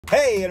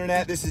Hey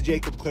Internet, this is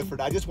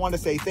Clifford. I just want to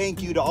say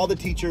thank you to all the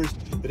teachers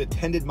that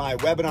attended my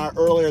webinar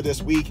earlier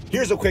this week.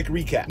 Here's a quick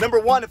recap.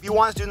 Number one, if you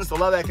want students to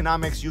love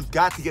economics, you've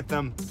got to get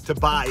them to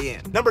buy in.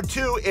 Number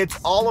two, it's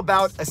all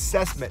about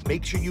assessment.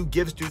 Make sure you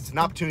give students an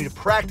opportunity to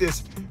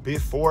practice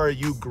before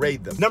you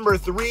grade them. Number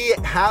three,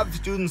 have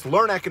students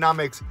learn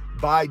economics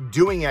by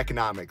doing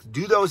economics.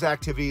 Do those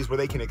activities where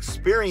they can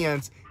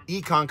experience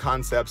econ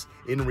concepts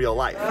in real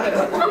life.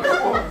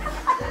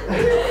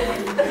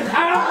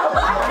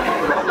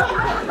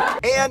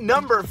 And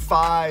number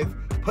five,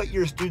 put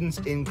your students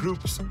in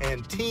groups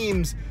and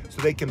teams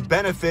so they can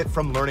benefit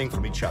from learning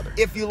from each other.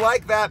 If you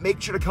like that,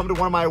 make sure to come to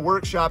one of my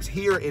workshops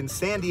here in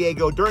San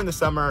Diego during the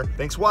summer.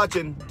 Thanks for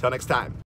watching. Till next time.